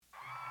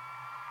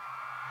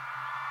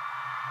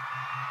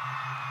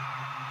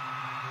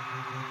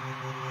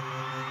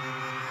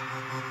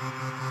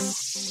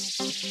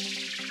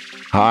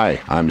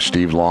Hi, I'm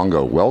Steve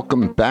Longo.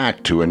 Welcome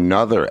back to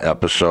another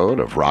episode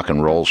of Rock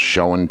and Roll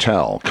Show and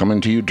Tell,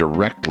 coming to you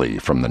directly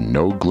from the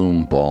No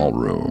Gloom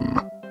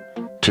Ballroom.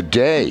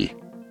 Today,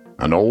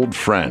 an old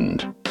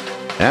friend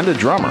and a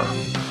drummer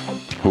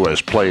who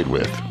has played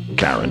with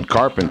Karen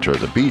Carpenter,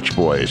 the Beach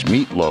Boys,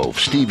 Meatloaf,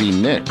 Stevie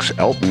Nicks,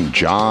 Elton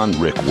John,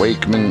 Rick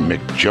Wakeman,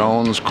 Mick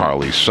Jones,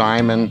 Carly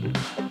Simon,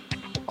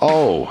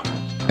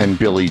 and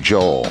Billy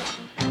Joel.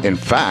 In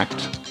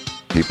fact,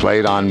 he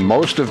played on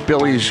most of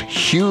Billy's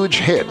huge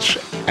hits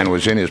and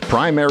was in his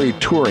primary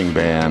touring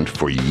band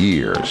for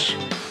years.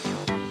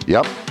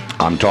 Yep,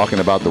 I'm talking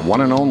about the one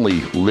and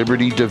only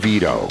Liberty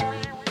DeVito.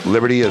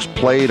 Liberty has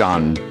played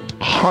on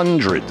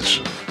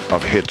hundreds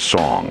of hit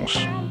songs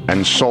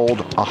and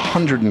sold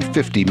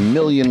 150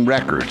 million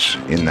records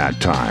in that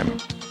time.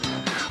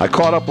 I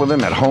caught up with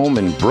him at home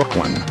in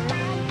Brooklyn.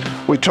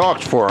 We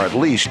talked for at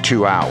least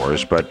 2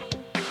 hours, but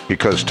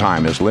because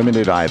time is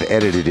limited, I've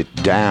edited it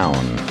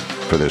down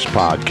for this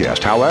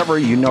podcast. However,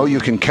 you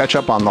can catch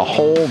up on the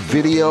whole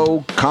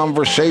video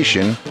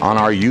conversation on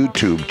our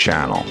YouTube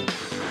channel.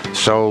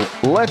 So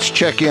let's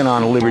check in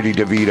on Liberty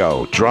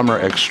DeVito, drummer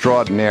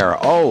extraordinaire.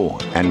 Oh,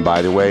 and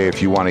by the way,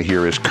 if you want to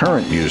hear his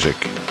current music,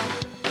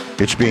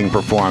 it's being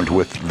performed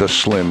with the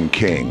Slim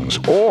Kings,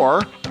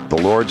 or the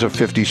Lords of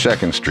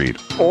 52nd Street,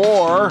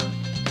 or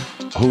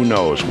who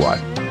knows what.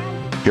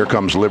 Here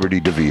comes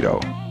Liberty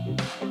DeVito.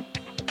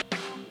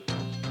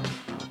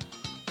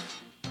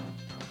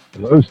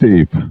 Hello,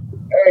 Steve.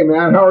 Hey,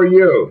 man, how are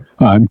you?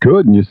 I'm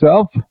good. And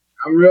yourself?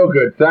 I'm real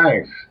good,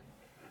 thanks.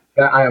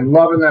 I am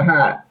loving the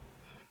hat.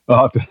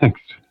 Oh, thanks.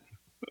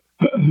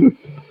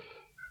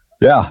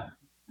 Yeah.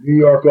 New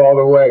York all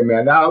the way,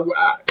 man. Now,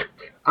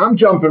 I'm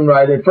jumping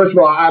right in. First of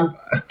all,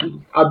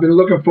 I've been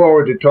looking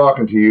forward to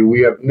talking to you. We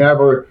have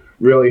never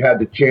really had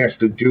the chance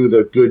to do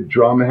the good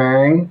drum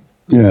hang.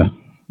 Yeah.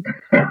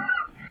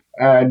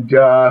 And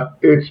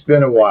it's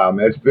been a while,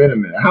 man. It's been a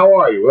minute. How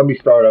are you? Let me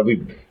start. I'll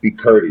be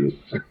courteous.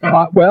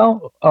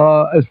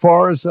 As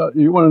far as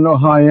you want to know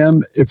how I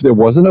am, if there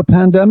wasn't a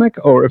pandemic,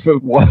 or if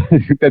it was,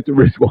 that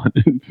there is one.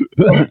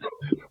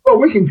 Well,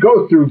 we can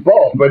go through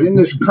both, but in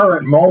this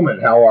current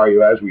moment, how are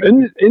you?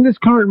 In this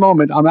current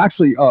moment, I'm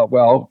actually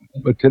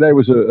but today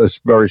was a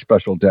very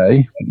special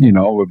day,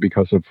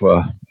 because of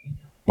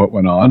what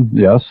went on.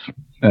 Yes,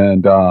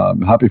 and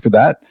I'm happy for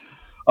that.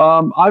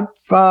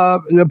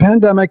 The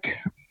pandemic.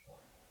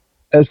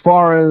 As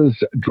far as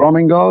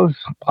drumming goes,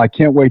 I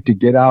can't wait to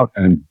get out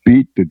and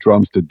beat the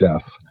drums to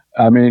death.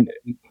 I mean,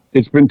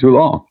 it's been too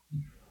long.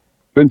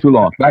 Have you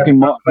not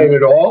played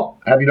at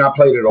all?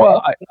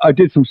 Well, I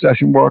did some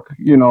session work.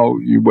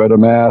 You wear the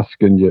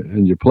mask and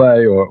you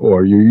play,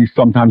 or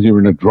sometimes you're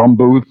in a drum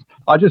booth.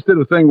 I just did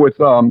a thing with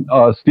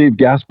Steve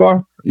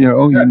Gaspar.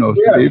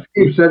 Steve.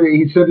 He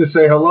said to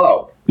say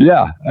hello.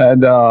 Yeah,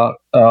 and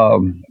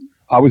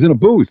I was in a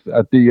booth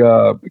at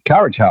the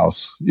Carriage House.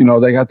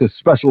 They got this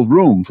special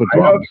room for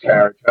drums. I know the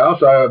Carriage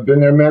House. I've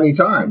been there many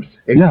times.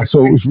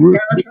 So it was really...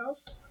 Carriage House?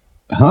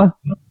 Huh?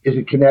 Is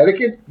it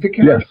Connecticut, the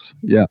Carriage House?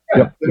 Yes.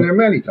 Yeah. I've been there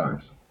many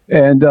times.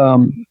 And,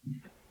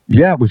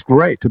 it was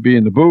great to be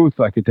in the booth.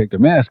 I could take the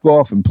mask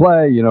off and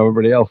play.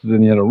 Everybody else is in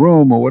the other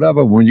room or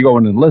whatever. When you go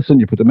in and listen,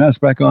 you put the mask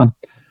back on.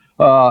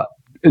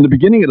 In the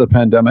beginning of the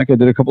pandemic, I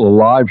did a couple of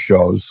live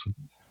shows.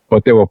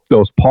 But there were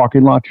those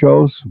parking lot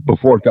shows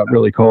before it got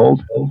really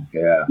cold.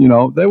 Yeah.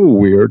 They were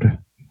weird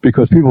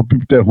because people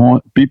beep their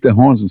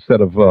horns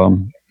instead of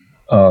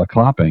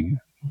clapping.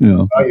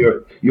 You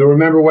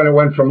remember when it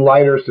went from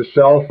lighters to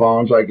cell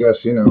phones? I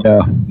guess Yeah.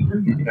 Now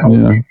we're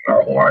beeping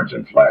our horns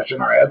and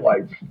flashing our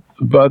headlights.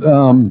 But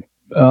I'm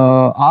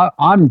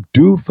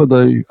due for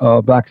the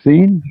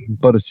vaccine,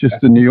 but it's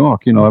just in New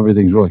York.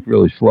 Everything's really,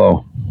 really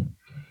slow.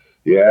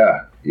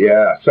 Yeah.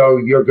 Yeah,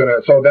 so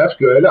that's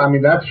good. I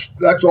mean, that's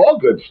all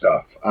good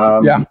stuff.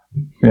 Yeah.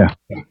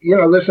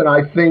 Listen,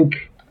 I think,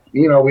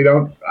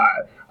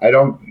 I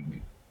don't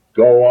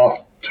go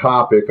off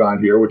topic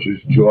on here, which is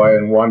joy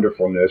and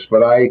wonderfulness,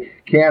 but I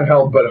can't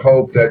help but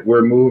hope that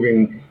we're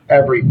moving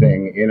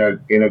everything in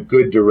a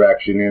good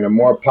direction, in a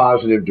more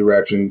positive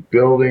direction,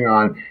 building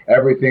on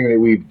everything that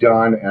we've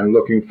done and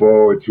looking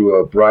forward to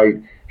a bright,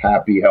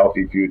 happy,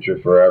 healthy future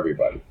for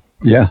everybody.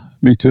 Yeah,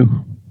 me too.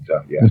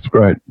 So, yeah. That's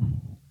great.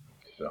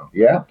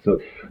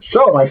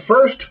 So my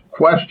first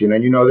question,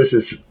 and I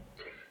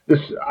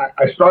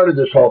started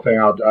this whole thing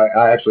out.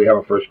 I actually have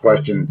a first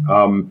question.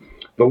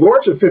 The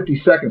Lords of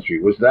 52nd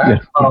Street, was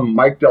that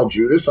Mike Del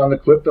Giudice on the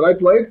clip that I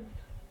played?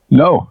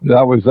 No,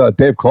 that was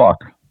Dave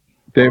Clark.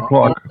 Dave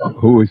Clark,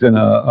 who was in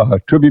a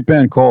tribute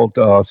band called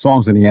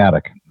Songs in the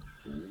Attic.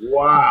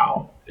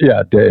 Wow.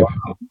 Yeah, Dave.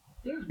 Wow.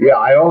 Yeah,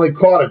 I only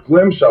caught a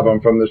glimpse of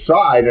him from the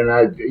side, and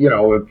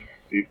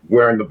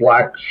wearing the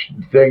black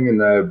thing and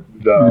the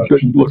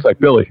looks like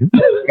Billy.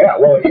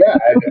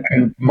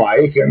 And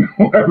Mike and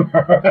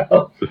whoever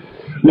else.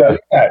 Yeah,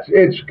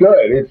 it's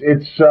good.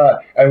 It's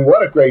and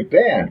what a great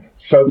band.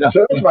 So that's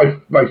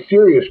my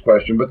serious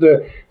question. But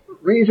the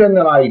reason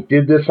that I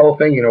did this whole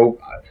thing,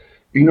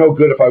 be no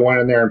good if I went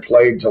in there and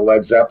played to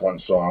Led Zeppelin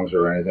songs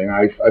or anything.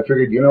 I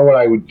figured, what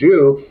I would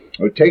do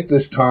I would take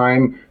this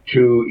time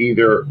to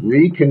either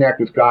reconnect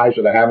with guys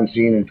that I haven't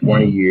seen in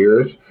 20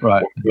 years,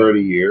 right, or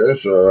 30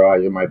 years, or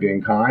am I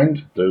being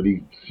kind?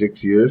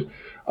 36 years.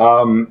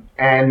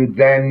 And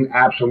then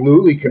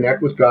absolutely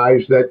connect with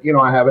guys that,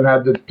 I haven't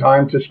had the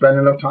time to spend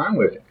enough time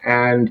with.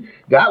 And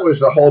that was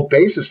the whole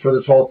basis for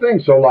this whole thing.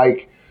 So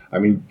hey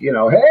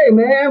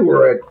man,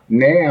 we're at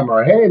NAMM,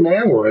 or hey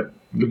man, we're at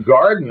the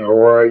Garden,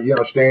 or,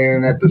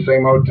 staying at the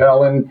same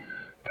hotel in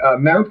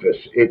Memphis.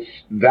 It's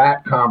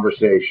that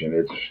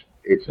conversation.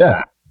 It's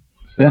that.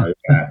 Yeah.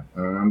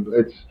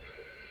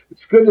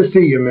 It's good to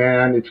see you,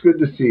 man. It's good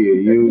to see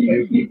you.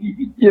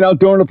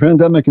 During the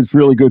pandemic, it's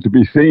really good to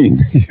be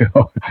seen.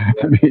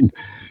 I mean,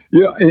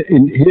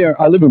 in here,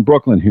 I live in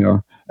Brooklyn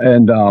here,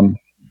 and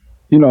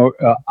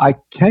I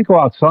can't go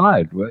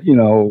outside,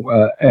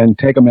 and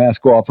take a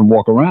mask off and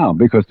walk around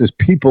because there's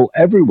people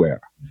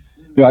everywhere.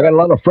 I got a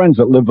lot of friends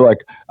that live like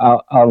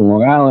out on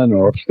Long Island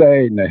or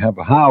upstate, and they have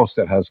a house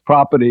that has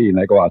property, and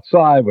they go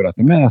outside without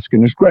the mask,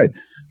 and it's great.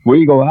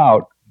 We go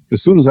out.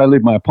 As soon as I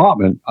leave my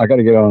apartment, I got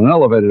to get on an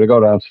elevator to go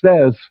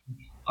downstairs.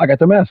 I got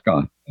the mask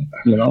on,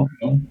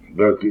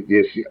 Look,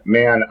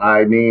 man,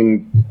 I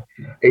mean,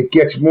 it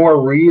gets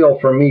more real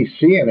for me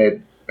seeing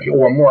it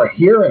or more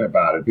hearing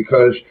about it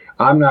because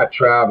I'm not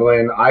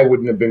traveling. I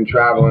wouldn't have been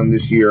traveling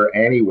this year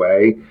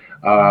anyway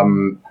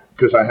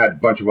because I had a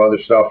bunch of other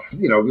stuff,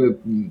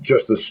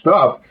 just the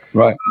stuff.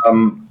 Right.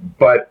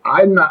 But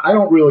I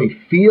don't really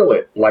feel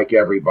it like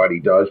everybody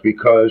does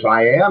because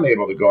I am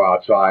able to go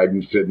outside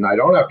and sit, and I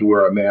don't have to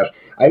wear a mask.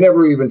 I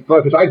never even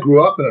thought, because I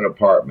grew up in an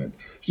apartment.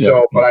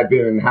 So, but I've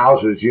been in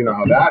houses, you know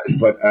how that is.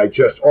 But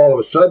all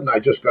of a sudden, I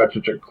just got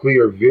such a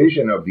clear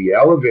vision of the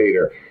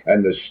elevator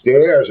and the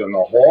stairs and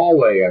the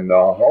hallway and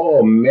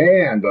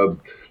the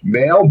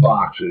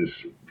mailboxes.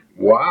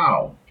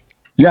 Wow.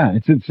 Yeah,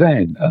 it's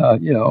insane.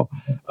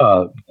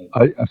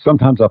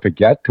 Sometimes I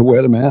forget to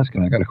wear the mask,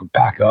 and I got to go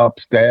back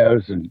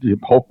upstairs, and you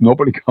hope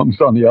nobody comes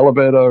on the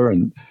elevator.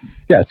 And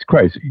yeah, it's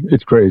crazy.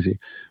 It's crazy.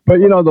 But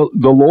the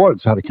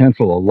Lords had to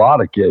cancel a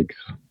lot of gigs.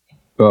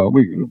 A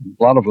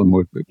lot of them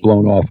were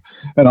blown off,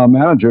 and our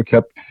manager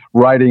kept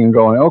writing and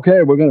going,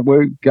 "Okay, we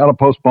got to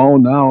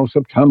postpone now.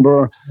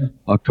 September,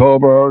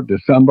 October,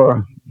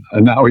 December,"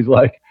 and now he's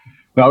like,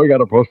 "Now we got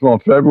to postpone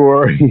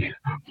February,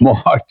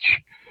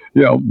 March."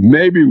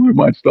 Maybe we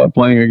might start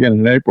playing again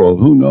in April.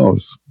 Who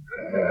knows?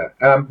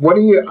 What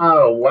do you?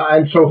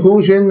 And so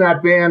who's in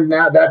that band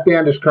now? That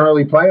band is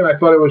currently playing. I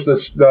thought it was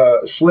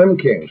the Slim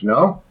Kings.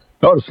 No.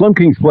 Oh, the Slim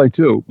Kings play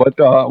too, but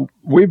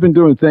we've been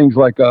doing things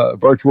like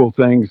virtual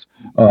things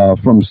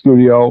from the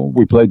studio.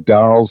 We played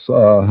Daryl's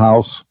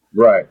house,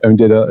 right, and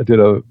did a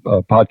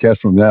podcast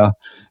from there,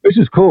 which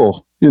is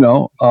cool.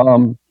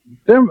 The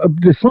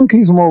Slim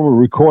Kings are more of a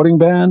recording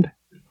band.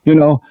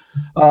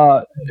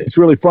 It's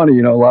really funny.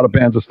 A lot of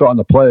bands are starting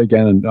to play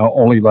again, and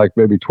only like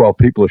maybe 12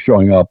 people are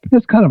showing up.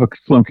 It's kind of a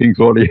Slim Kings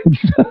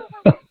audience.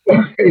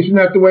 Isn't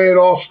that the way it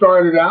all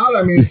started out?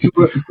 I mean,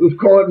 let's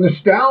call it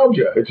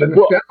nostalgia. It's a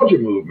nostalgia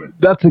movement.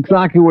 That's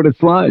exactly what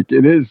it's like.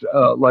 It is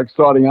like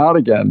starting out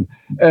again.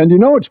 And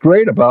what's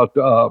great about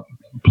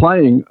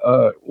playing,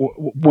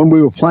 when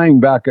we were playing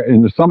back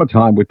in the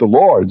summertime with the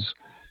Lords,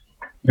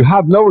 you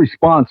have no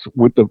response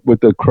with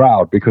the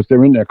crowd because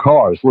they're in their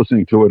cars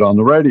listening to it on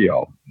the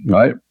radio,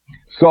 right?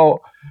 So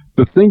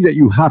the thing that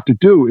you have to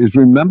do is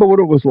remember what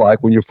it was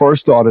like when you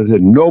first started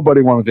and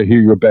nobody wanted to hear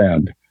your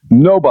band.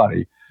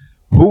 Nobody.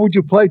 Who would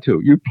you play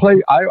to?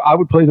 I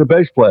would play the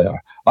bass player.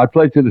 I'd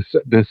play to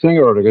the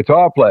singer or the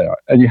guitar player,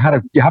 and you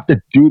have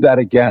to do that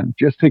again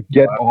just to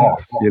get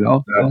off.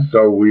 That's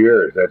so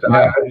weird.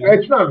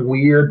 It's not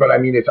weird, but I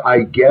mean, I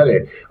get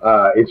it.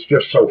 It's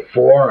just so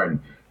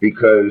foreign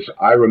because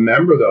I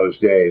remember those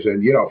days,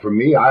 and for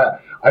me, I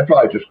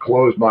probably just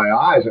closed my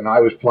eyes, and I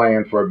was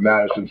playing for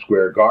Madison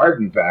Square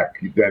Garden back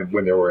then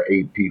when there were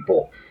 8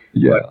 people.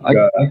 Yeah.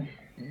 But,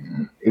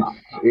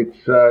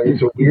 it's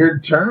a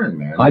weird turn,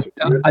 man.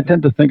 I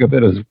tend to think of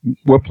it as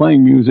we're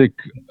playing music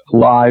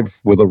live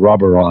with a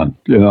rubber on,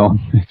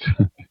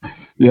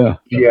 Yeah.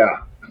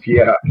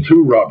 Yeah.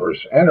 2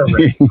 rubbers and a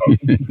ring.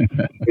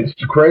 It's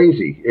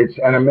crazy.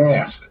 And a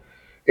mask.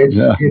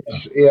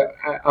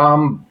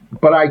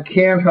 But I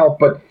can't help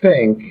but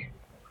think,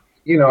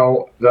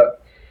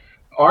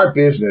 our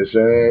business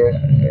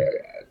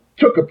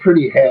took a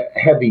pretty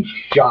heavy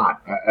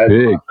shot as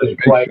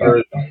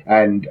players,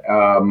 and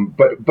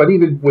but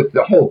even with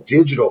the whole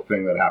digital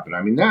thing that happened,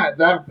 I mean that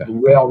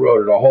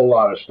railroaded a whole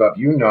lot of stuff,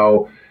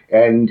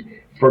 and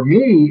for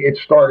me it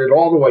started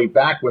all the way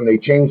back when they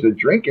changed the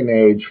drinking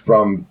age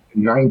from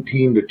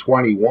 19 to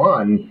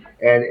 21,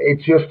 and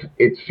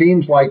it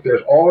seems like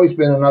there's always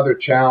been another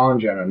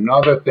challenge and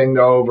another thing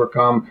to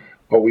overcome,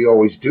 but we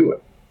always do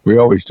it.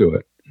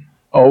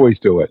 Always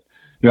do it.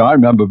 I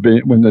remember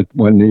when the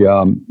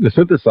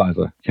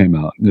synthesizer came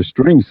out, the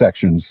string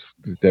sections,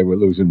 they were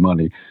losing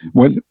money.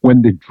 When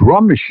the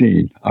drum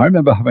machine, I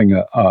remember having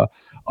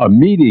a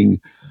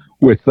meeting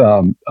with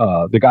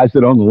the guys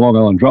that own the Long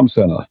Island Drum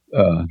Center.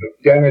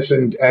 Dennis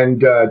and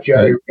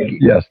Jerry.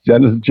 Yes,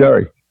 Dennis and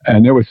Jerry.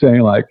 And they were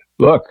saying like,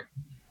 look,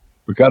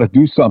 we got to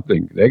do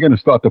something. They're going to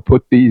start to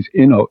put these,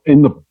 in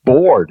the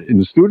board in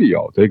the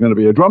studio. There's going to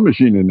be a drum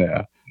machine in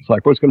there. It's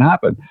like, what's going to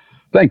happen?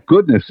 Thank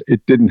goodness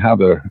it didn't have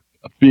a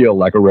feel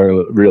like a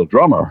real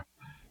drummer,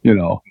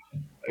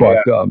 But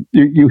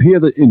you hear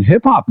that in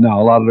hip hop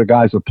now, a lot of the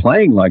guys are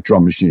playing like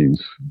drum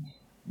machines.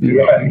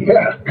 Yeah.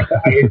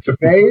 It's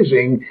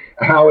amazing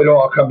how it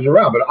all comes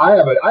around. But I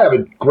have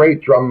a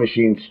great drum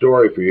machine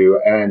story for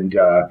you, and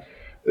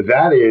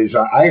that is,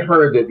 I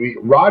heard that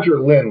Roger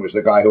Lynn was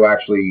the guy who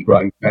actually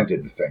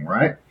invented the thing,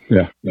 right?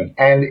 Yeah.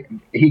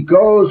 And he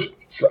goes,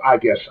 I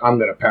guess I'm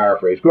going to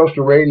paraphrase, goes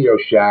to Radio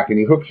Shack and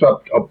he hooks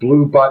up a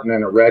blue button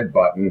and a red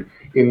button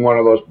in one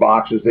of those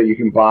boxes that you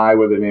can buy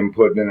with an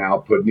input and an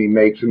output, and he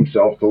makes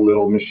himself the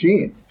little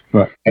machine.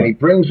 Right. And he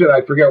brings it,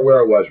 I forget where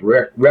it was,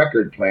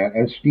 Record Plant,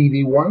 and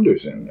Stevie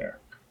Wonder's in there.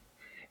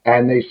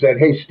 And they said,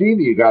 hey,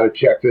 Stevie, you got to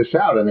check this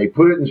out. And they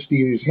put it in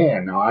Stevie's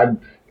hand. Now,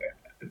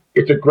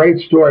 it's a great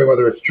story,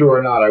 whether it's true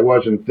or not. I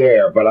wasn't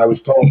there, but I was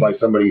told by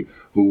somebody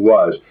who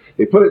was.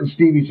 They put it in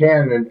Stevie's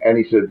hand, and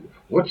he said,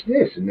 what's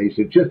this? And they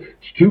said,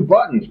 it's two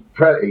buttons.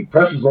 He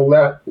presses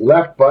the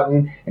left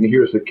button, and he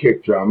hears the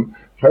kick drum.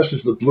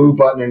 Presses the blue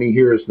button, and he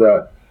hears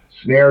the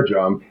snare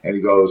drum, and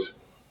he goes,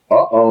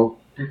 uh-oh.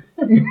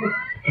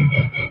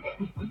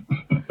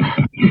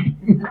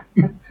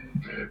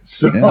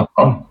 So,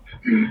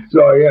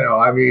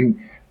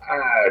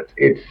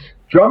 it's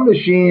drum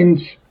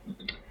machines.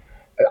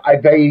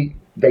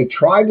 They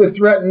tried to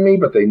threaten me,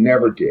 but they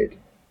never did.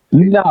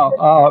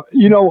 No,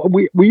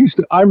 we used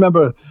to. I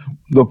remember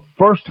the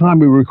first time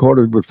we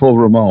recorded with Phil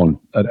Ramone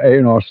at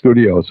A&R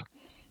Studios.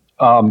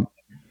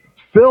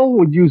 Phil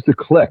would use the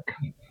click.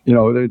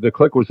 The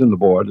click was in the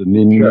board,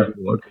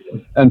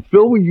 and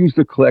Phil would use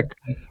the click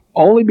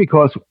only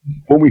because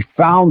when we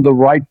found the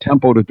right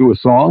tempo to do a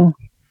song,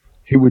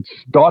 he would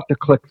start the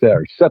click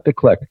there, set the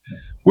click.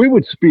 We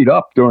would speed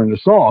up during the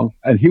song,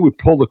 and he would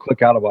pull the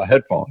click out of our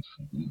headphones.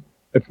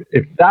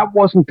 If that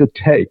wasn't the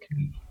take,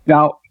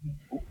 now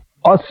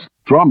us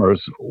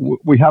drummers,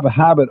 we have a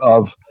habit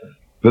of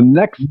the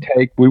next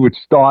take we would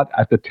start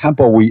at the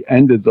tempo we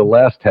ended the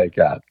last take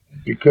at.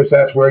 Because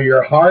that's where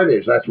your heart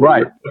is. That's where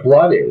your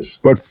blood is.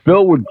 But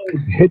Phil would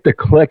hit the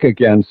click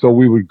again, so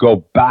we would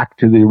go back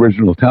to the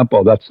original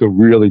tempo. That's the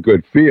really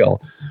good feel.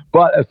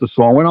 But as the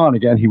song went on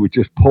again, he would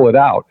just pull it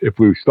out if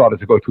we started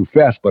to go too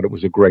fast, but it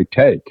was a great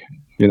take.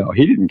 He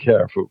didn't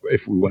care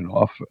if we went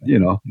off. He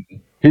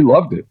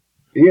loved it.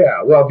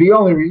 Yeah, well, the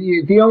only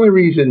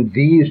reason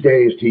these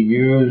days to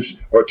use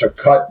or to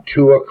cut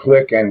to a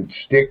click and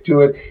stick to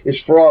it is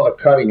for all the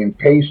cutting and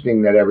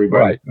pasting that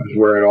everybody does,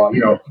 where it all,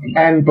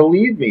 And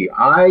believe me,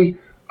 I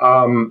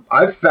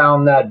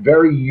found that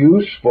very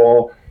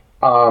useful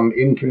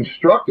in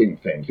constructing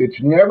things. It's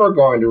never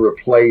going to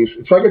replace.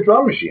 It's like a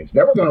drum machine. It's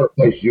never going to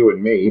replace you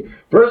and me.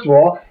 First of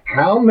all,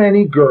 how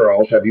many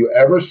girls have you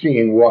ever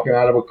seen walking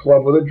out of a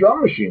club with a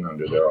drum machine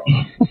under their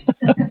arm?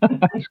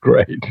 That's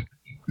great.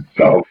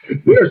 So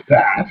there's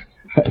that.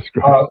 That's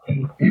great.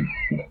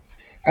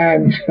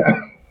 And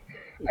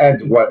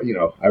what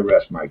I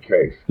rest my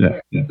case. Yeah.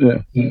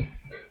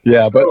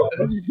 But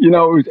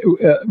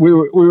we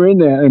were in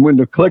there, and when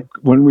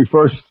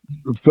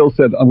Phil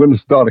said, "I'm going to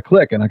start a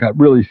click," and I got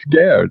really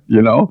scared,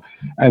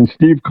 And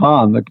Steve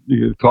Kahn, the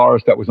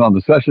guitarist that was on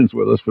the sessions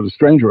with us for the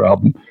Stranger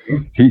album,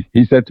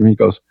 he said to me, he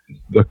goes,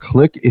 "The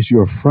click is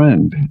your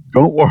friend.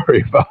 Don't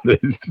worry about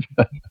it."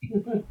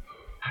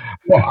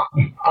 Well,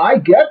 I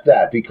get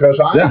that because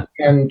I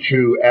tend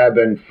to ebb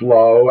and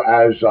flow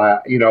as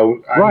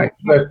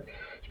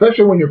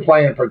especially when you're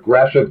playing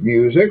progressive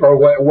music or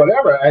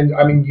whatever. And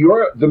I mean,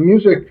 the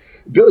music,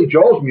 Billy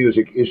Joel's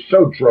music, is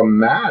so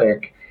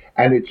dramatic,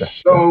 and it's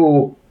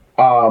so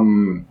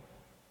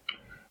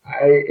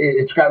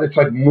it's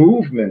like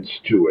movements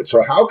to it.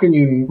 So how can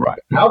you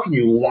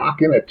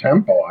lock in a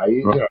tempo?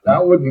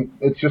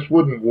 It just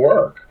wouldn't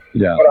work.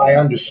 Yeah. But I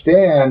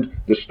understand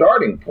the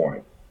starting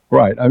point.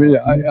 Right. I mean,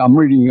 I'm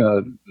reading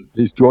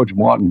these George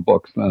Martin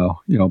books now,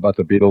 about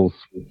the Beatles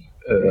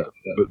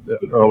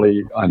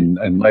early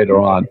and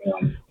later on.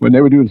 When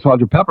they were doing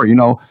Sgt. Pepper,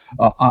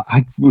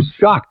 I was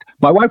shocked.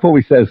 My wife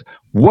always says,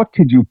 what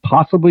could you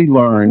possibly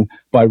learn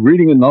by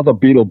reading another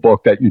Beatle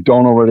book that you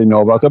don't already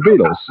know about the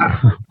Beatles?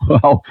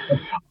 Well,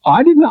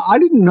 I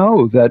didn't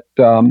know that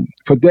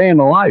for Day in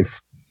the Life,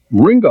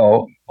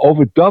 Ringo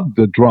overdubbed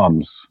the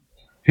drums.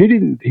 He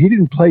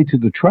didn't play to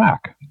the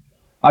track.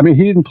 I mean,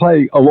 he didn't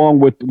play along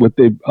with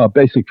the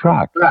basic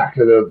track. Back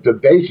to the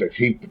basics.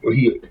 He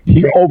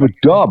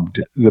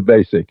overdubbed the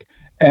basic.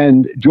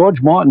 And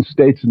George Martin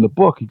states in the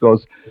book, he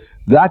goes,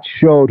 that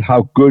showed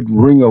how good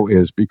Ringo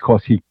is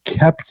because he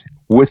kept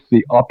with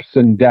the ups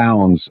and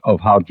downs of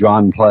how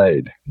John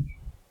played.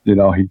 He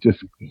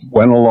just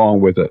went along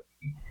with it.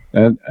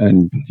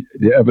 And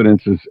the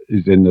evidence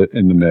is in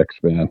the mix,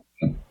 man.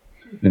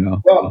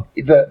 Well,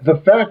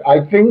 the fact,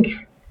 I think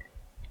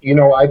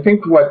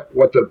what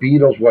the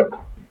Beatles,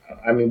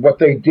 what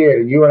they did,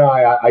 and you and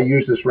I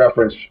use this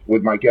reference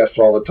with my guests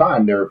all the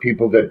time. There are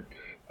people that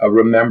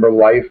remember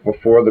life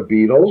before the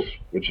Beatles,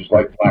 which is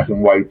like black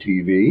and white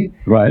TV.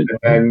 Right.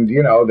 And,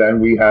 then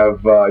we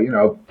have,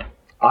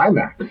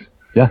 IMAX.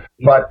 Yeah.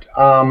 But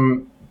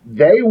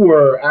they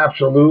were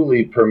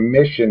absolutely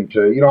permission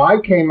to, I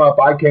came up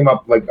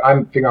like,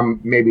 I'm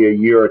maybe a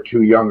year or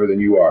two younger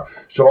than you are.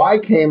 So I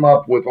came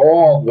up with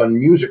when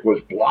music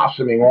was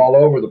blossoming all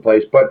over the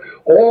place, but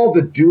all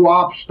the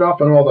doo-wop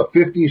stuff and all the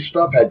 50s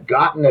stuff had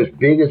gotten as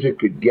big as it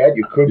could get.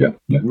 You couldn't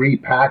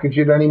repackage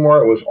it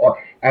anymore. It was,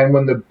 and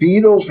when the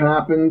Beatles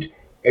happened,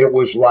 it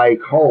was like,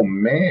 oh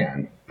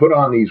man, put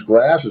on these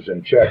glasses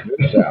and check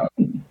this out.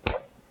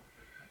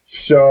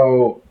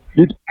 So,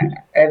 and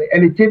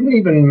it didn't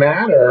even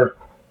matter,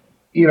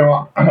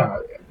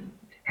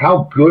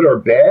 how good or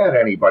bad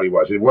anybody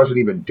was. It wasn't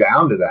even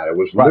down to that. It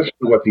was listen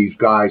to what these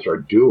guys are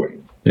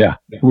doing. Yeah,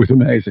 it was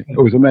amazing.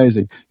 It was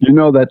amazing. You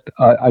know that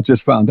I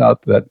just found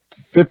out that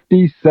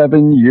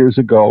 57 years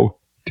ago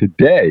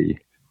today,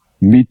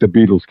 Meet the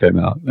Beatles came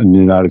out in the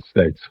United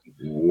States.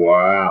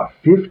 Wow,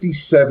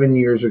 57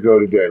 years ago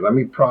today. Let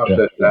me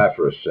process that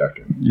for a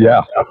second.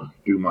 Yeah.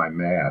 Do my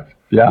math.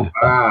 Yeah.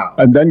 Wow.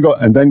 And then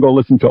go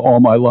listen to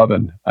All My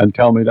Lovin' and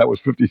tell me that was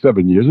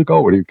 57 years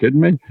ago. What, are you kidding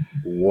me?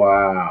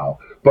 Wow.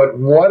 But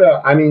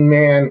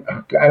man,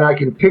 and I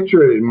can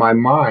picture it in my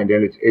mind,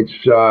 and it's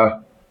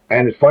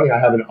funny. I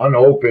have an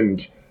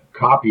unopened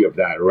copy of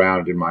that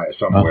around in my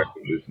somewhere,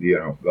 which is the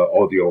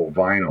old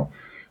vinyl.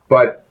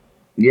 But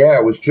yeah,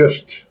 it was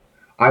just,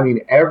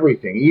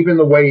 everything, even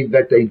the way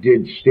that they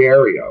did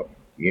stereo,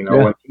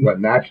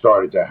 when that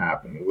started to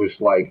happen, it was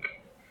like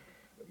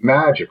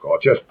magical,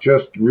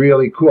 just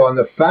really cool. And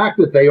the fact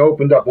that they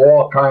opened up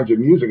all kinds of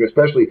music,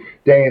 especially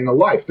Day in the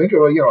Life. Think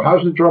of,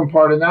 how's the drum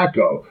part in that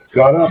go?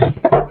 Got up,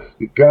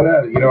 got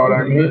at it. You know what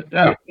I mean?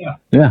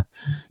 Yeah.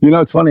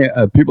 It's funny.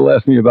 People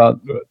ask me about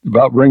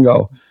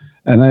Ringo,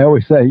 and I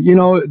always say,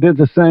 there's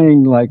a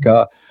saying like,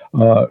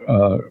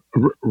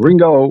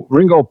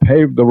 Ringo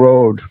paved the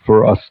road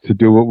for us to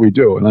do what we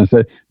do. And I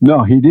say,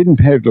 no, he didn't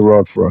pave the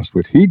road for us.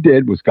 What he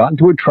did was got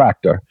into a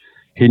tractor.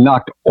 He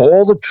knocked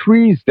all the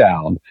trees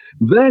down.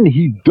 Then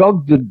he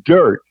dug the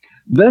dirt.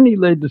 Then he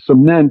laid the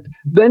cement.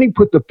 Then he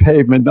put the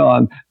pavement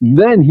on.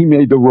 Then he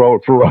made the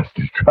road for us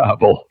to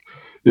travel.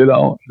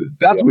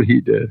 That's what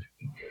he did.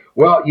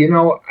 Well,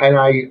 and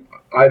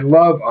I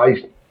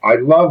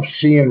love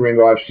seeing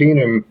Ringo. I've seen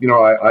him,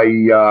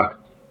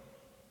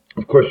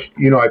 of course,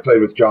 I played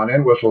with John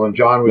Entwistle, and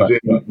John was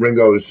in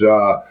Ringo's,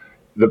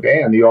 the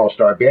band, the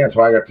All-Star Band,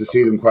 so I got to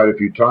see them quite a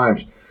few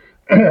times.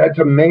 It's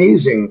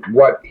amazing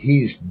what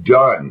he's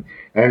done.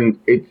 And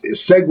it's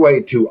a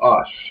segue to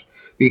us,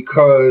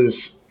 because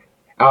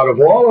out of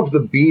all of the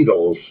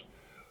Beatles,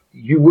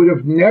 you would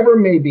have never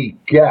maybe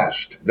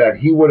guessed that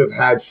he would have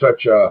had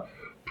such a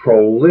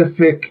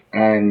prolific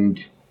and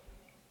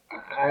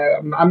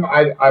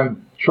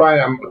I'm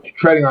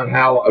treading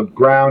on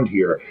ground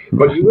here,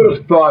 but you would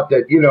have thought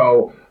that,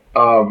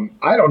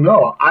 I don't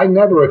know. I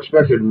never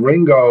expected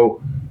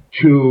Ringo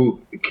to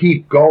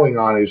keep going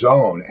on his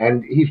own.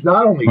 And he's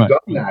not only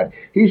done that,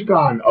 he's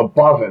gone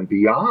above and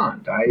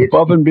beyond.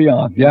 Above and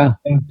beyond, yeah.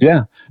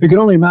 Yeah. You can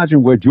only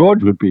imagine where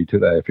George would be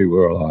today if he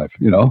were alive,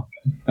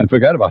 and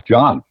forget about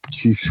John.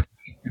 Jeez,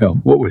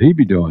 what would he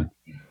be doing?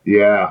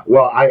 Yeah,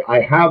 well,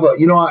 I have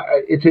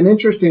it's an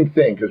interesting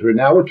thing, because we're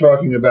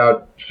talking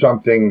about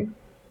something.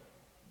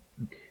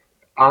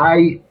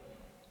 I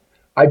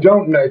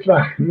don't know. It's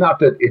not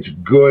that it's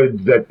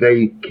good that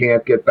they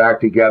can't get back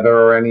together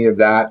or any of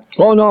that.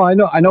 Oh no, I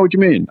know what you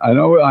mean. I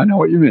know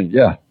what you mean.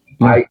 Yeah.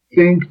 I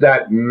think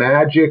that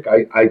magic.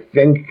 I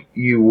think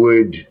you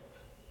would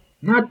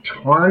not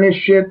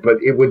tarnish it, but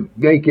it would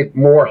make it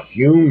more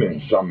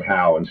human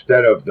somehow,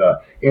 instead of the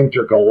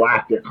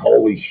intergalactic,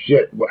 holy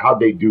shit,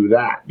 how'd they do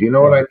that? Do you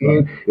know what I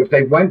mean? If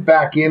they went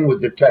back in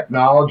with the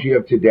technology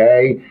of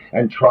today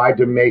and tried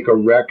to make a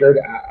record,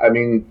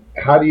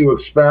 how do you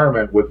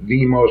experiment with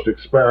the most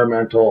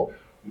experimental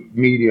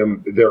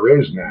medium there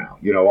is now?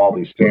 All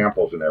these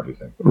samples and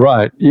everything.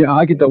 Right. Yeah,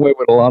 I get that way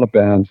with a lot of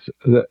bands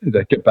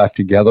that get back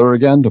together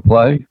again to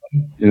play.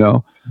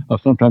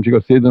 Sometimes you go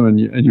see them and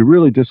you're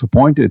really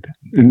disappointed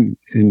in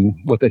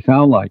what they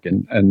sound like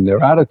and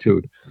their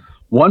attitude.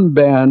 One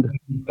band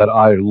that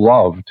I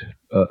loved,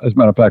 as a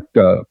matter of fact,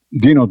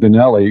 Dino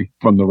Danelli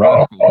from the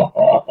Rascals.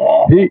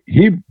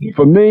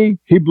 For me,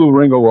 he blew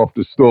Ringo off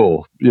the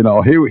stool. He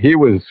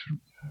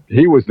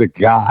was the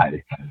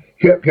guy.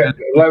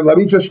 Let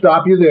me just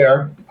stop you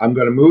there. I'm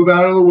going to move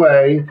out of the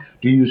way.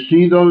 Do you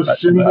see those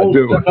symbols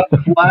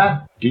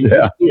flat? Do you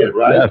see it,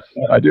 right? Yes,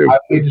 I do. I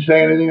don't need to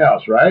say anything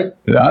else, right?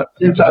 Yeah,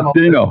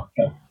 Dino.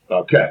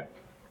 Okay.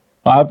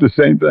 I have the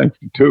same thing,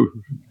 too.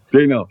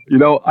 Dino.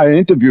 I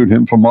interviewed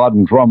him for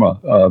Modern Drummer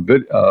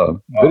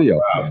video.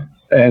 Wow.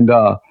 And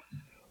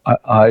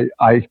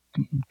I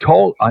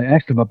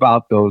asked him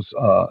about those.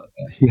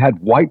 He had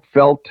white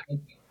felt.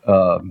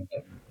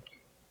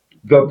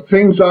 The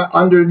things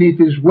underneath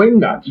his wing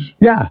nuts.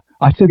 Yeah.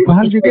 I said, well,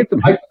 how did you get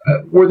them?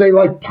 Were they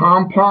like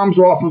pom-poms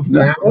off of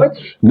mallets?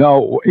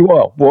 No.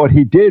 Well, what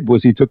he did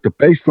was he took the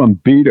bass drum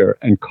beater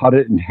and cut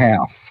it in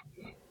half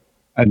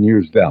and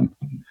used them.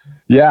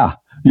 Yeah,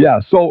 yeah.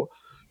 So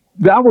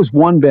that was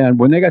one band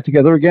when they got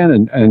together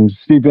again, and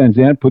Steve Van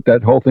Zandt put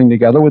that whole thing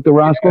together with the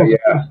Rascals.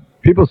 Yeah.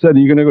 People said, "Are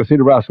you going to go see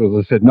the Rascals?"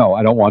 I said, "No,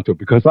 I don't want to,"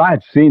 because I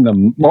had seen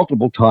them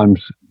multiple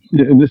times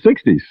in the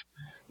 '60s,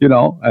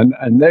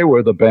 and they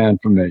were the band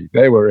for me.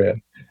 They were it.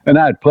 And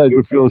I had played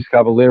with Felix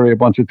Cavalieri a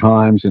bunch of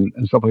times and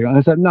stuff like that. And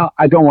I said, "No,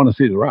 I don't want to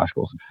see the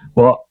Rascals."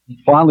 Well,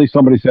 finally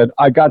somebody said,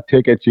 "I got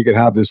tickets. You can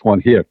have this one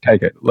here.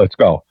 Take it. Let's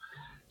go."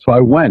 So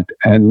I went,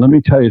 and let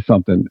me tell you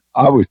something.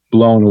 I was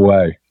blown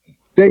away.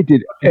 They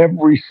did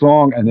every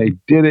song, and they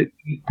did it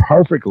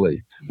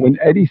perfectly. When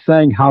Eddie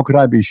sang "How Could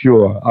I Be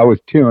Sure," I was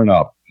tearing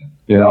up.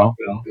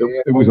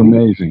 It was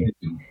amazing.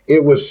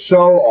 It was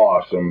so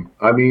awesome.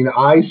 I mean,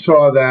 I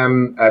saw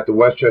them at the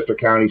Westchester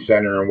County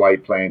Center in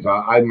White Plains.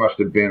 I must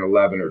have been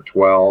 11 or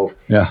 12.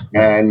 Yeah.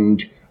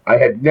 And I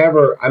had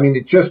never, I mean,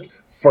 it just,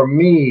 for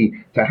me,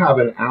 to have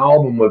an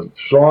album with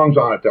songs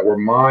on it that were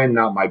mine,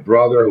 not my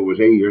brother, who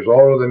was 8 years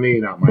older than me,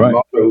 not my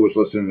mother, who was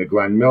listening to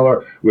Glenn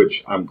Miller,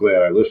 which I'm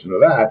glad I listened to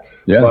that.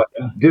 Yeah. But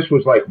this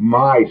was like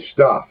my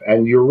stuff.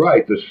 And you're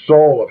right, the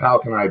soul of How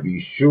Can I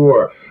Be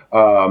Sure?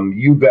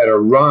 You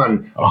Better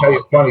Run. I'll tell you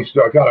a funny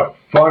story. I got a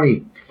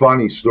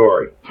funny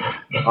story.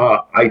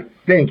 I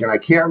think, and I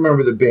can't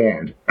remember the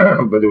band,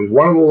 but it was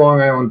one of the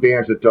Long Island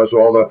bands that does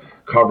all the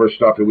cover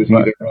stuff. It was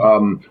either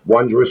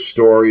Wondrous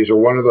Stories or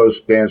one of those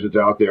bands that's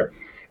out there.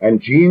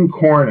 And Gene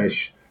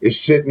Cornish is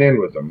sitting in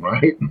with them,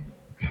 right?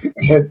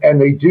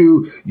 and they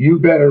do You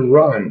Better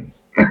Run.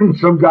 And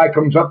some guy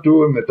comes up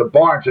to him at the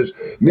bar and says,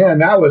 "Man,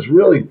 that was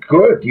really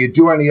good. Do you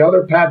do any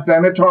other Pat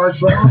Benatar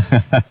songs?"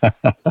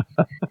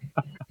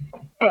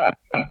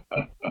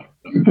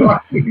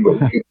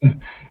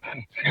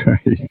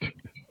 Great.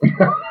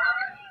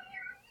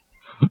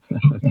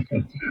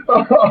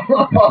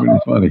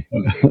 That's funny.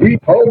 He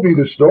told me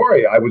the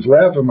story. I was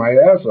laughing my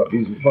ass off.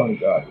 He's a funny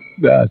guy.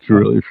 That's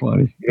really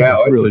funny. Yeah,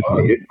 that's really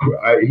funny.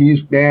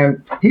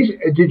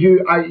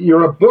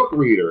 You're a book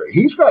reader.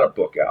 He's got a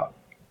book out.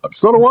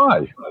 So do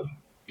I.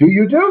 Do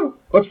you do?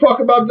 Let's talk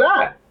about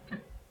that.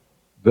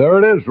 There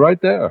it is, right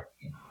there.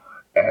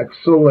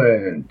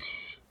 Excellent.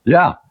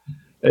 Yeah.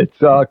 It's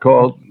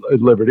called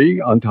Liberty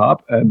on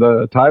top, and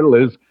the title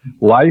is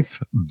Life,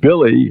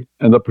 Billy,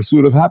 and the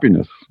Pursuit of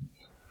Happiness.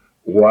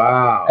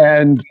 Wow.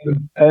 And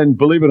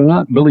believe it or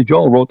not, Billy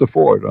Joel wrote the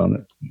foreword on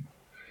it.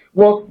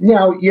 Well,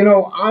 now,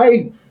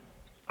 I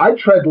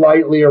tread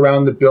lightly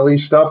around the Billy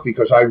stuff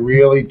because I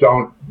really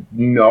don't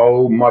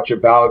know much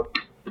about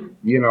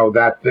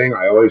that thing.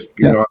 I always,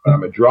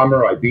 I'm a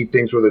drummer. I beat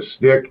things with a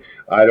stick.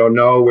 I don't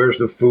know. Where's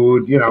the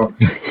food?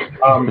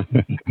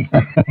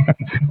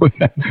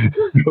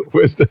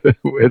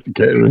 Where's the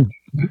catering?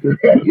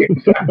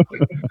 Exactly.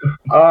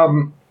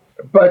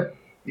 But,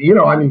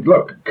 I mean,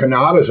 look,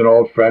 Kanata's an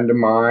old friend of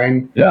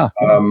mine. Yeah.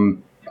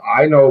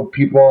 I know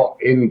people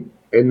in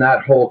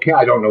that whole camp.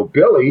 I don't know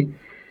Billy,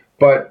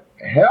 but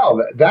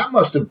hell, that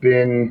must have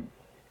been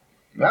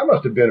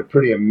a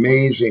pretty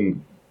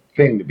amazing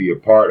thing to be a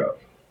part of.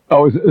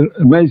 Oh, it was an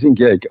amazing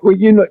gig. Well,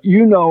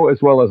 you know as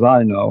well as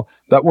I know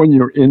that when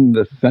you're in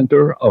the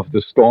center of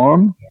the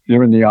storm,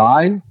 you're in the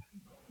eye,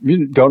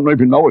 you don't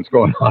even know what's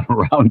going on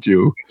around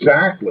you.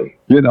 Exactly.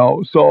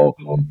 So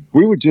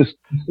we were just,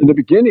 in the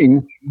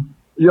beginning,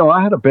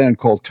 I had a band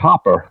called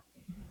Topper.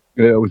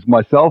 It was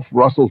myself,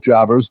 Russell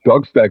Javers,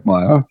 Doug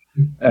Stegmeyer,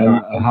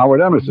 and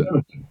Howard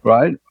Emerson,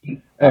 right?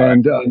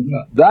 And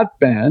that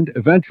band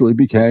eventually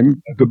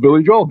became the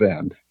Billy Joel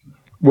Band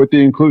with the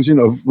inclusion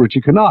of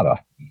Richie Kanata.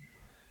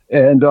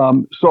 And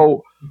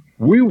so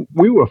we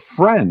were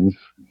friends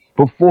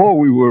before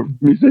we were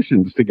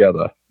musicians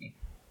together.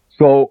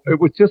 So it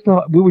was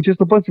we were just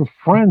a bunch of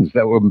friends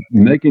that were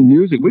making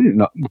music. We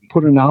didn't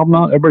put an album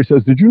out. Everybody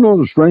says, "Did you know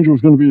The Stranger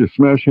was going to be a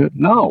smash hit?"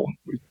 No,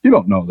 you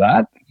don't know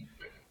that.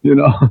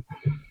 No,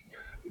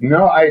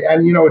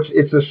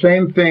 it's the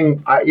same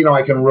thing.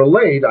 I can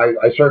relate.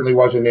 I certainly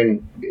wasn't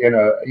in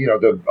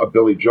a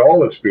Billy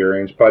Joel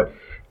experience, but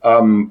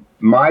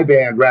my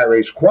band Rat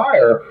Race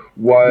Choir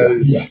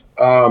was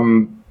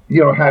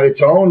had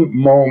its own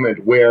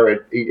moment where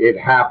it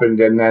happened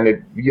and then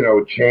it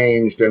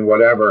changed and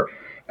whatever.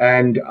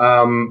 And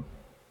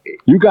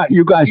you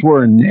guys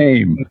were a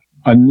name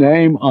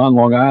on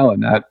Long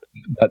Island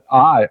that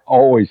I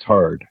always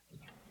heard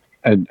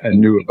and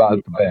knew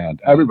about the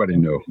band. Everybody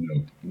knew.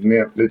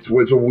 Yeah, it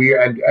was a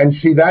weird and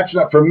see, that's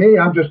not for me.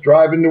 I'm just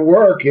driving to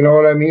work. You know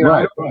what I mean?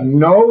 Right. I don't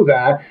know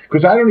that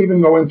because I don't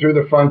even go in through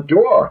the front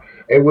door.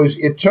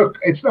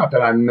 It's not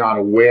that I'm not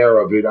aware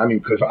of it. I mean,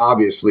 because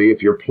obviously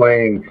if you're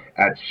playing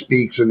at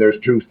Speaks and there's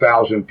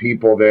 2,000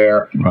 people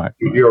there, right,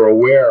 you're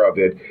aware of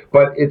it.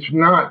 But it's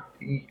not,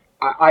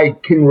 I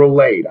can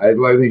relate.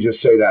 Let me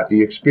just say that.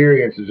 The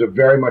experience is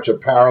very much a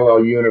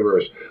parallel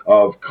universe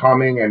of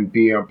coming and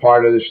being a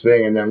part of this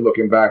thing and then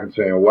looking back and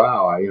saying,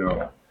 wow,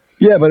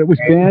 Yeah, but it was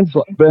bands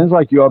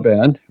like your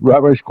band,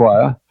 Rat Race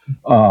Choir,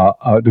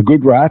 the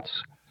Good Rats,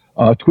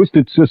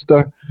 Twisted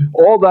Sister,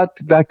 all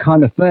that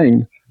kind of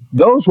thing.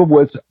 Those were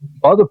what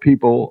other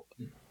people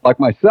like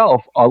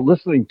myself are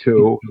listening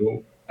to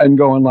and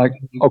going like,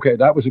 okay,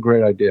 that was a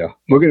great idea.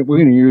 We're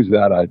gonna use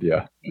that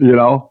idea. You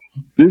know,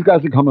 these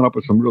guys are coming up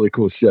with some really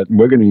cool shit, and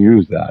we're gonna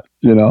use that.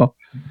 You know.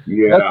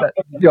 Yeah.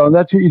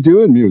 That's what you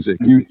do in music.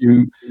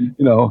 You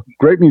know,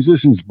 great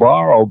musicians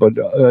borrow, but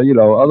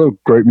other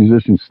great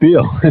musicians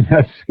steal.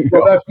 That's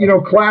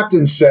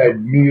Clapton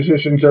said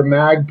musicians are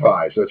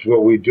magpies. That's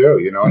what we do.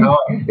 You know, how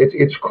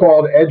it's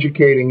called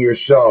educating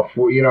yourself.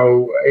 You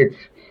know,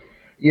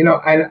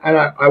 and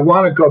I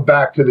want to go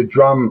back to the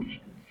drum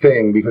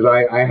thing because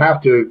I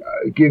have to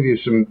give you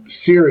some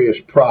serious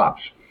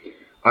props.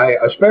 I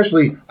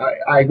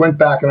went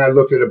back and I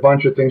looked at a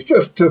bunch of things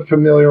just to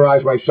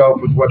familiarize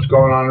myself with what's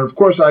going on. And of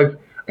course,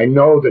 I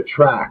know the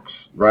tracks,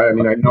 right? I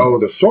mean, I know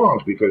the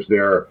songs because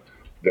they're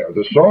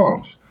the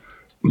songs.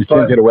 You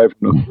can't get away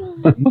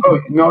from them.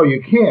 No,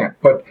 you can't.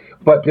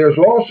 But there's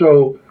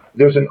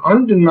an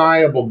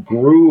undeniable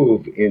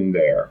groove in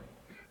there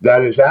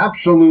that is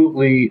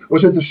absolutely. Who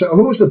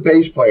was the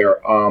bass player?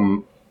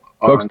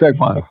 Doug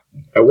Stegmeyer.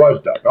 It was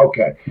Doug.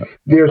 Okay.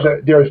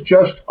 There's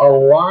just a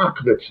lock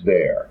that's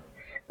there.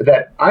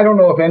 That I don't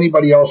know if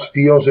anybody else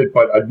feels it,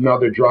 but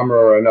another drummer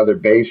or another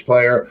bass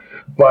player.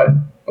 But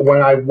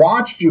when I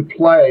watched you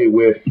play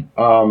with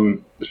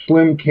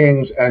Slim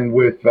Kings and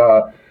with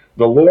the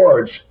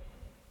Lords,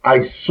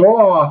 I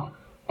saw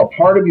a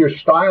part of your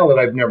style that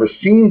I've never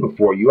seen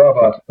before. You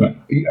have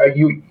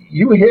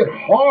you hit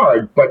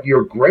hard, but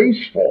you're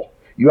graceful.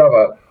 You have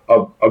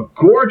a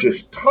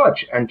gorgeous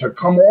touch, and to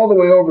come all the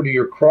way over to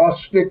your cross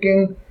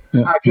sticking.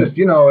 Yeah. I just,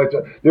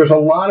 there's a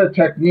lot of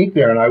technique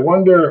there, and I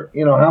wonder,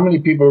 how many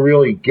people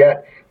really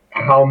get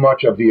how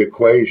much of the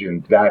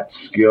equation that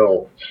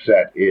skill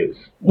set is.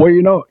 Well,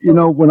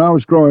 when I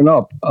was growing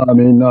up, I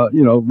mean,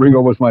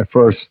 Ringo was my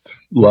first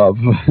love,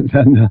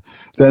 then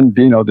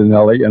Dino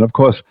Danelli, and of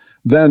course,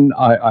 then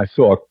I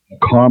saw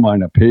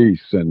Carmine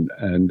Appice,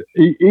 and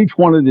each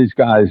one of these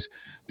guys.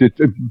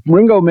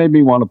 Ringo made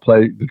me want to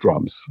play the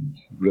drums.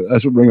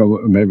 That's what Ringo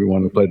made me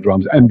want to play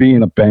drums and be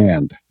in a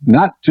band,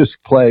 not just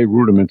play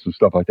rudiments and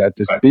stuff like that.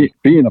 Just be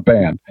in a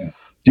band.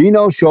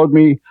 Dino showed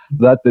me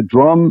that the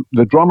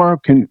drummer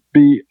can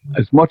be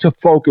as much a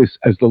focus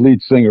as the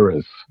lead singer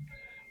is.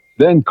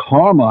 Then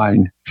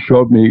Carmine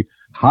showed me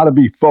how to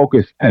be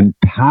focused and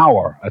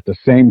power at the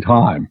same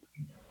time.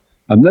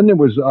 And then there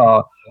was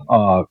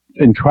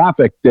in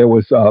Traffic there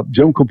was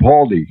Jim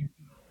Capaldi,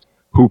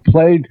 who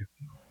played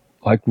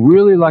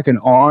really like an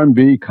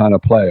R&B kind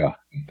of player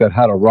that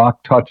had a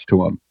rock touch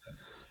to him.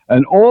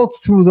 And all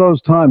through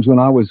those times when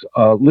I was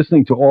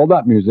listening to all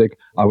that music,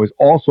 I was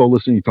also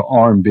listening to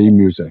R&B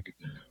music.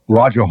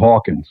 Roger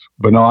Hawkins,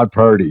 Bernard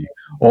Purdie,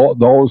 all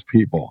those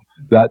people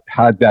that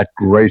had that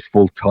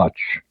graceful touch.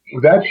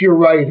 That's your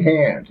right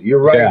hand.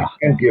 Your right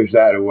hand gives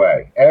that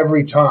away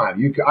every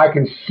time. I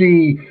can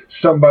see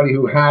somebody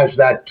who has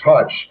that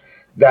touch,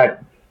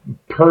 that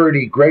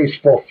Purdie,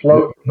 graceful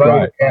float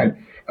right hand.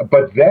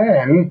 But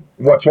then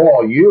what's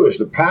all you is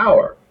the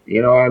power,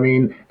 you know what I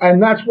mean?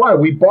 And that's why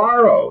we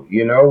borrow,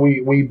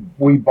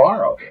 we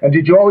borrow. And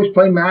did you always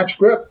play match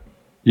grip?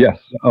 Yes,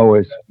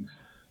 always.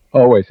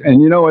 And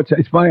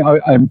it's funny,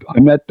 I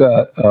met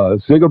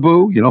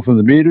Zigaboo, from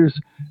the Meters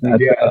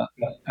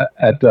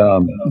at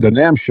the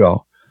NAMM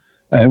show.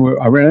 And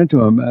I ran into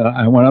him and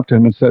I went up to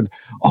him and said,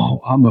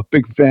 "Oh, I'm a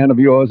big fan of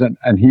yours."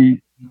 And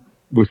he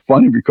was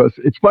funny because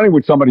it's funny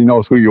when somebody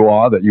knows who you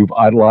are, that you've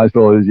idolized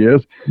all these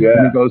years. Yeah.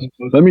 And he goes,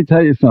 "Let me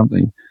tell you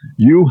something.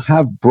 You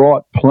have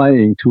brought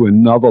playing to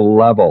another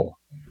level."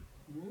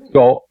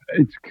 So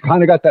it's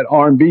kind of got that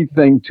R&B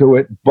thing to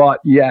it, but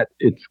yet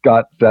it's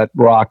got that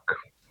rock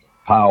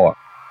power.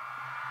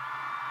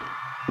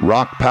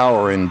 Rock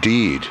power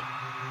indeed.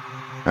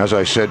 As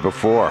I said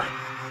before,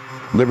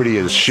 Liberty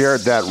has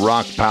shared that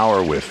rock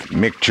power with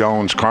Mick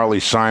Jones, Carly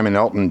Simon,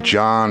 Elton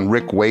John,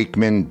 Rick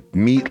Wakeman,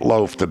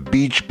 Meatloaf, the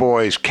Beach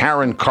Boys,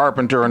 Karen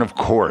Carpenter, and of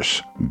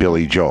course,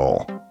 Billy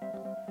Joel.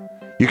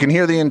 You can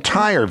hear the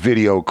entire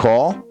video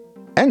call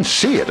and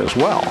see it as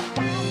well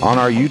on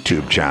our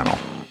YouTube channel.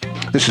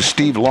 This is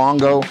Steve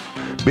Longo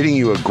bidding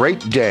you a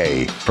great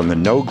day from the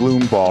No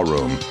Gloom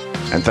Ballroom,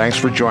 and thanks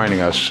for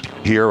joining us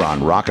here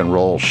on Rock and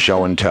Roll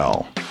Show and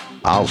Tell.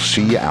 I'll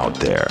see you out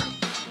there.